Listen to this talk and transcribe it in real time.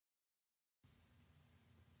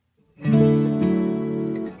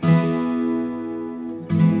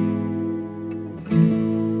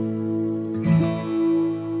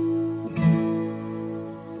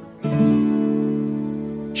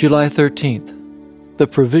July 13th, the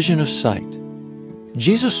provision of sight.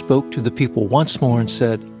 Jesus spoke to the people once more and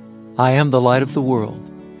said, I am the light of the world.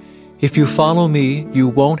 If you follow me, you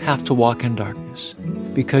won't have to walk in darkness,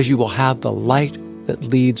 because you will have the light that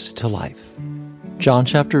leads to life. John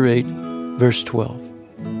chapter 8, verse 12.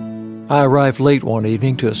 I arrived late one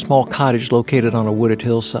evening to a small cottage located on a wooded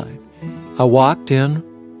hillside. I walked in,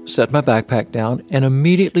 set my backpack down, and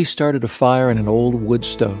immediately started a fire in an old wood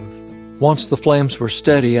stove. Once the flames were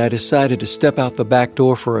steady, I decided to step out the back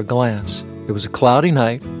door for a glance. It was a cloudy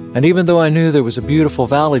night, and even though I knew there was a beautiful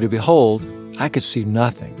valley to behold, I could see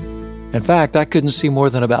nothing. In fact, I couldn't see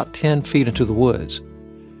more than about 10 feet into the woods.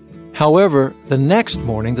 However, the next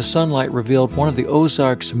morning, the sunlight revealed one of the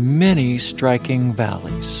Ozarks' many striking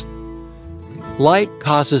valleys. Light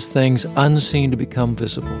causes things unseen to become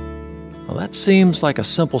visible. Well, that seems like a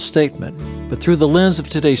simple statement, but through the lens of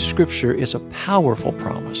today's scripture is a powerful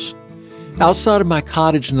promise. Outside of my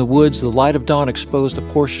cottage in the woods, the light of dawn exposed a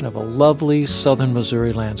portion of a lovely southern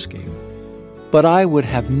Missouri landscape. But I would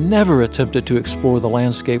have never attempted to explore the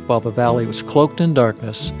landscape while the valley was cloaked in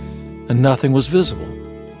darkness and nothing was visible.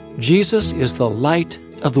 Jesus is the light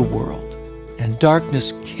of the world, and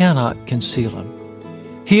darkness cannot conceal him.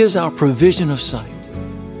 He is our provision of sight.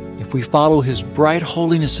 If we follow his bright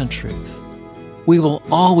holiness and truth, we will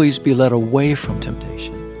always be led away from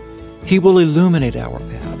temptation. He will illuminate our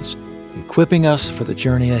paths, equipping us for the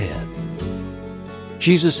journey ahead.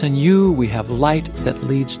 Jesus, in you we have light that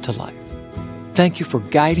leads to life. Thank you for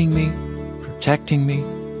guiding me, protecting me,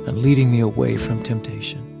 and leading me away from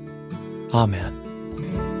temptation.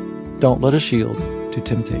 Amen. Don't let us yield to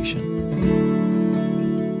temptation.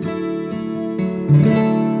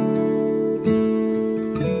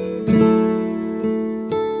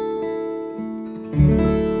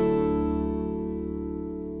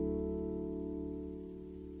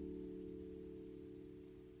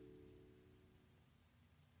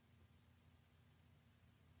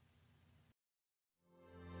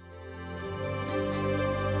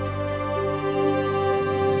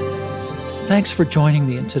 Thanks for joining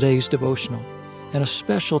me in today's devotional and a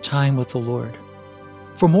special time with the Lord.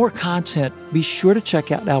 For more content, be sure to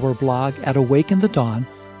check out our blog at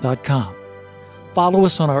awakenthedawn.com. Follow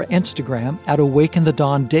us on our Instagram at Awaken the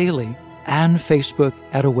Dawn Daily and Facebook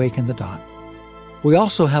at Awaken the Dawn. We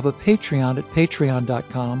also have a Patreon at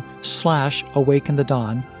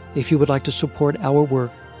patreon.com/awakenthedawn if you would like to support our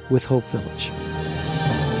work with Hope Village.